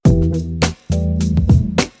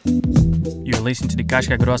listening to the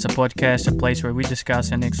Casca Grossa podcast, a place where we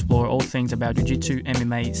discuss and explore all things about Jiu-Jitsu,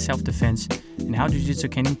 MMA, self-defense, and how Jiu-Jitsu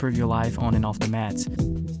can improve your life on and off the mats.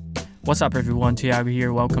 What's up everyone, Thiago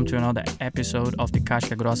here. Welcome to another episode of the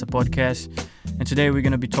Casca Grossa podcast. And today we're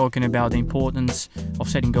going to be talking about the importance of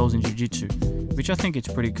setting goals in Jiu-Jitsu, which I think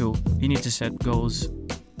it's pretty cool. You need to set goals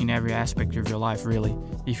in every aspect of your life, really,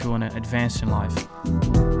 if you want to advance in life.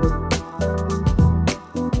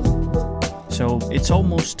 So it's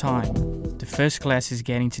almost time. The first class is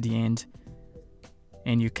getting to the end,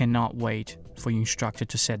 and you cannot wait for your instructor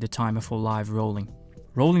to set the timer for live rolling.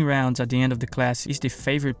 Rolling rounds at the end of the class is the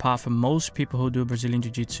favorite part for most people who do Brazilian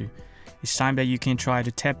Jiu-Jitsu. It's time that you can try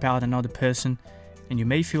to tap out another person, and you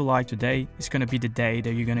may feel like today is going to be the day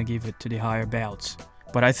that you're going to give it to the higher belts.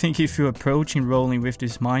 But I think if you're approaching rolling with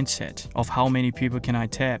this mindset of how many people can I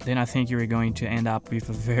tap, then I think you're going to end up with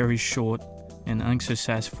a very short and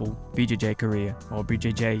unsuccessful BJJ career or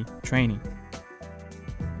BJJ training.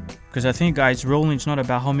 Because I think, guys, rolling is not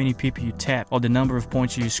about how many people you tap or the number of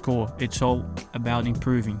points you score. It's all about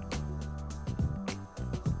improving.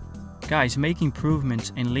 Guys, making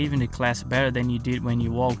improvements and leaving the class better than you did when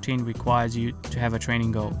you walked in requires you to have a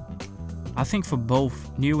training goal. I think for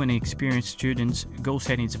both new and experienced students, goal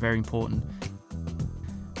setting is very important.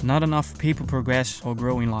 Not enough people progress or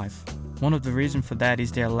grow in life. One of the reasons for that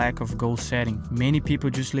is their lack of goal setting. Many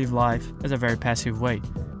people just live life as a very passive way,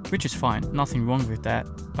 which is fine, nothing wrong with that.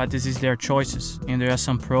 But this is their choices, and there are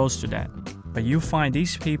some pros to that. But you find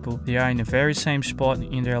these people, they are in the very same spot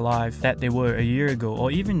in their life that they were a year ago,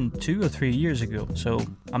 or even 2 or 3 years ago. So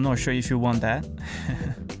I'm not sure if you want that.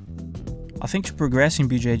 I think to progress in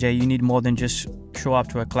BJJ, you need more than just show up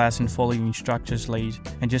to a class and follow your instructor's lead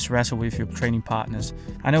and just wrestle with your training partners.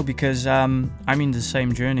 I know because I'm in the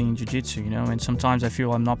same journey in Jiu-Jitsu, and sometimes I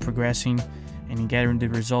feel I'm not progressing and getting the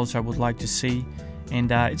results I would like to see.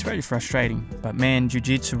 And it's very frustrating. But man,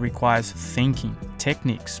 Jiu-Jitsu requires thinking,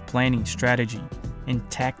 techniques, planning, strategy, and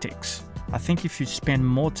tactics. I think if you spend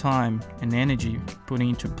more time and energy putting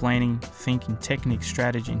into planning, thinking, techniques,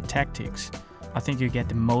 strategy, and tactics, I think you get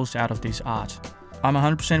the most out of this art. I'm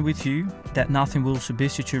 100% with you that nothing will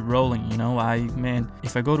substitute rolling.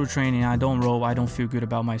 If I go to training and I don't roll, I don't feel good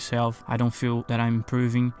about myself. I don't feel that I'm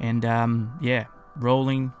improving. And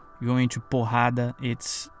rolling, going to porrada,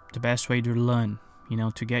 it's the best way to learn.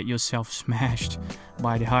 To get yourself smashed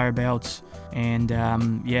by the higher belts. And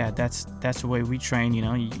that's the way we train.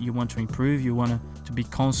 You want to improve, you want to be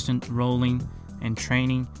constant rolling and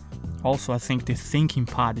training. Also, I think the thinking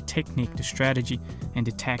part, the technique, the strategy, and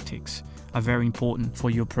the tactics are very important for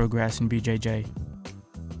your progress in BJJ.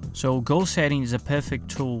 So goal setting is a perfect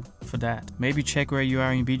tool for that. Maybe check where you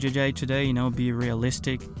are in BJJ today, be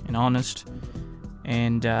realistic and honest.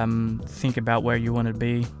 And think about where you want to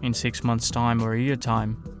be in 6 months' time or a year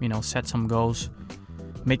time. Set some goals,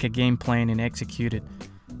 make a game plan and execute it.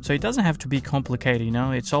 So it doesn't have to be complicated,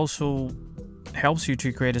 It's also helps you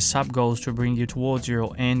to create a sub-goals to bring you towards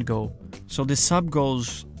your end goal. So the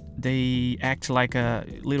sub-goals, they act like a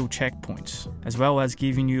little checkpoints, as well as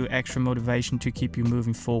giving you extra motivation to keep you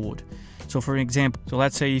moving forward. So for example,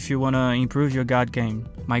 let's say if you want to improve your guard game.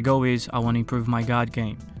 My goal is I want to improve my guard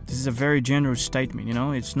game. This is a very general statement,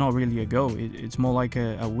 It's not really a goal. It's more like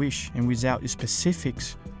a wish. And without the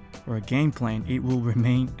specifics or a game plan, it will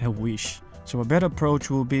remain a wish. So a better approach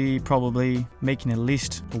will be probably making a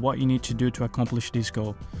list of what you need to do to accomplish this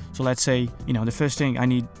goal. So let's say, the first thing, I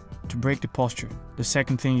need to break the posture. The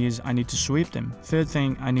second thing is I need to sweep them. Third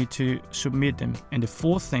thing, I need to submit them. And the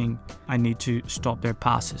fourth thing, I need to stop their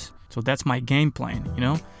passes. So that's my game plan,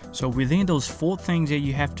 So within those 4 things that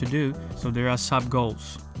you have to do, so there are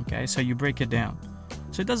sub-goals, okay? So you break it down.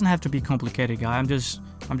 So it doesn't have to be complicated, guy. I'm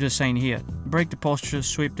just saying here, break the posture,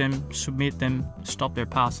 sweep them, submit them, stop their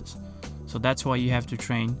passes. So that's why you have to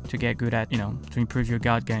train to get good at, to improve your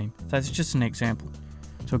guard game. That's just an example.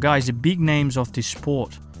 So guys, the big names of this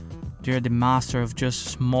sport, they're the master of just a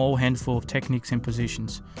small handful of techniques and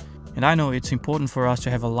positions. And I know it's important for us to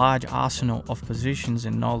have a large arsenal of positions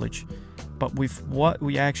and knowledge. But with what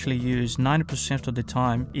we actually use 90% of the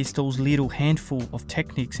time is those little handful of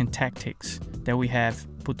techniques and tactics that we have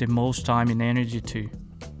put the most time and energy to.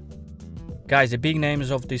 Guys, the big names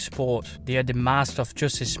of this sport, they are the master of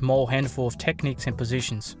just a small handful of techniques and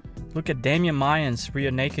positions. Look at Damian Mayan's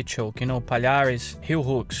rear naked choke, Palhares, heel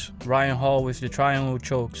hooks, Ryan Hall with the triangle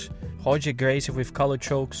chokes, Roger Gracie with collar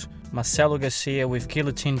chokes, Marcelo Garcia with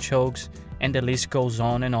guillotine chokes, and the list goes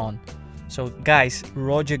on and on. So guys,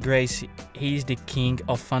 Roger Gracie, he's the king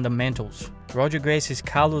of fundamentals. Roger Gracie is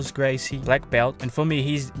Carlos Gracie black belt, and for me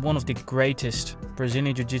he's one of the greatest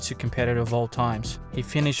Brazilian Jiu-Jitsu competitor of all times. He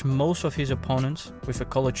finished most of his opponents with a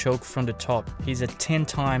collar choke from the top. He's a 10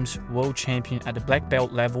 times world champion at the black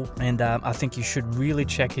belt level, and I think you should really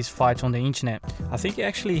check his fights on the internet. I think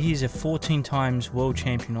actually he's a 14 times world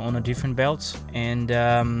champion on a different belts, and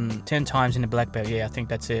 10 times in the black belt. Yeah, I think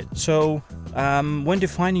that's it. So when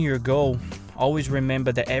defining your goal, always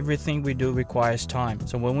remember that everything we do requires time.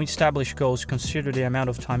 So when we establish goals, consider the amount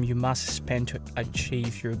of time you must spend to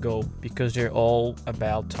achieve your goal, because they're all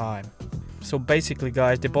about time. So basically,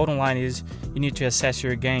 guys, the bottom line is you need to assess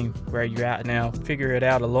your game, where you're at now, figure it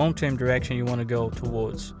out, a long-term direction you want to go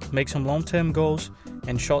towards. Make some long-term goals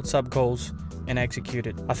and short sub-goals and execute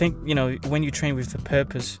it. I think, when you train with a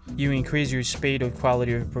purpose, you increase your speed or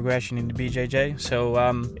quality of progression in the BJJ. So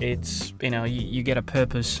it's, you get a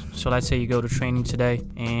purpose. So let's say you go to training today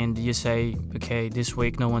and you say, okay, this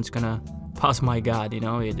week no one's gonna pass my guard.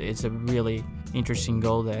 It's a really interesting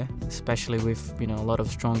goal there, especially with a lot of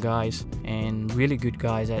strong guys and really good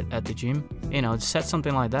guys at the gym. Set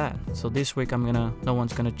something like that. So this week no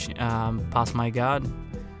one's gonna pass my guard,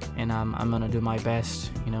 and I'm gonna do my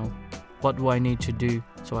best. What do I need to do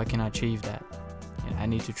so I can achieve that? I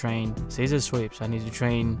need to train scissor sweeps, I need to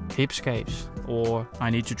train hip escapes, or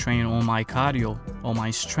I need to train all my cardio, all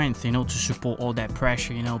my strength, to support all that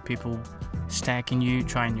pressure, people stacking you,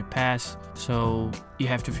 trying to pass. So you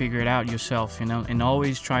have to figure it out yourself, and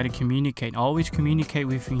always try to communicate. Always communicate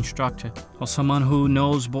with the instructor or someone who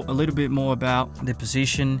knows a little bit more about the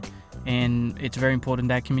position. And it's very important,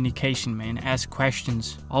 that communication, man. Ask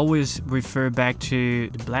questions. Always refer back to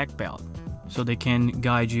the black belt so they can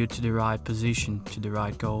guide you to the right position, to the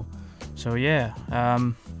right goal. So yeah,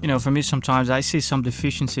 for me sometimes I see some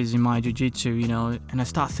deficiencies in my jiu-jitsu, and I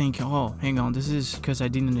start thinking, oh, hang on, this is because I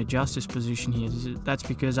didn't adjust this position here. That's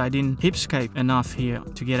because I didn't hip escape enough here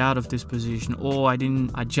to get out of this position, or I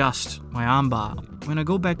didn't adjust my armbar. When I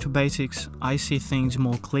go back to basics, I see things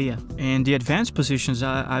more clear. And the advanced positions,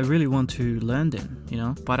 I really want to learn them,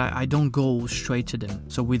 but I don't go straight to them.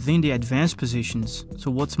 So within the advanced positions,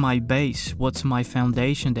 so what's my base? What's my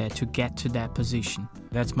foundation there to get to that position?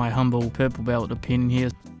 That's my humble purple belt opinion here.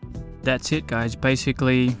 That's it, guys.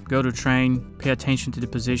 Basically, go to train, pay attention to the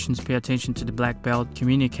positions, pay attention to the black belt,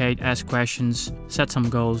 communicate, ask questions, set some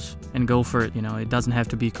goals, and go for it. It doesn't have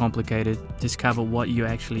to be complicated. Discover what you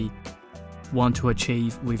actually want to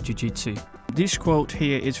achieve with jiu-jitsu. This quote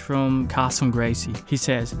here is from Carson Gracie. He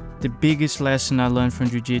says, "The biggest lesson I learned from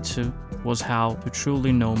jiu-jitsu was how to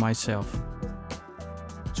truly know myself."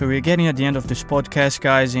 So we're getting at the end of this podcast,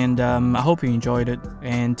 guys, and I hope you enjoyed it.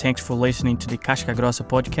 And thanks for listening to the Casca Grossa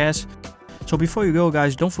podcast. So before you go,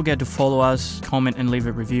 guys, don't forget to follow us, comment, and leave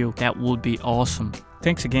a review. That would be awesome.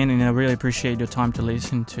 Thanks again, and I really appreciate your time to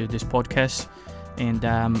listen to this podcast. And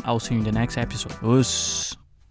I'll see you in the next episode. Us.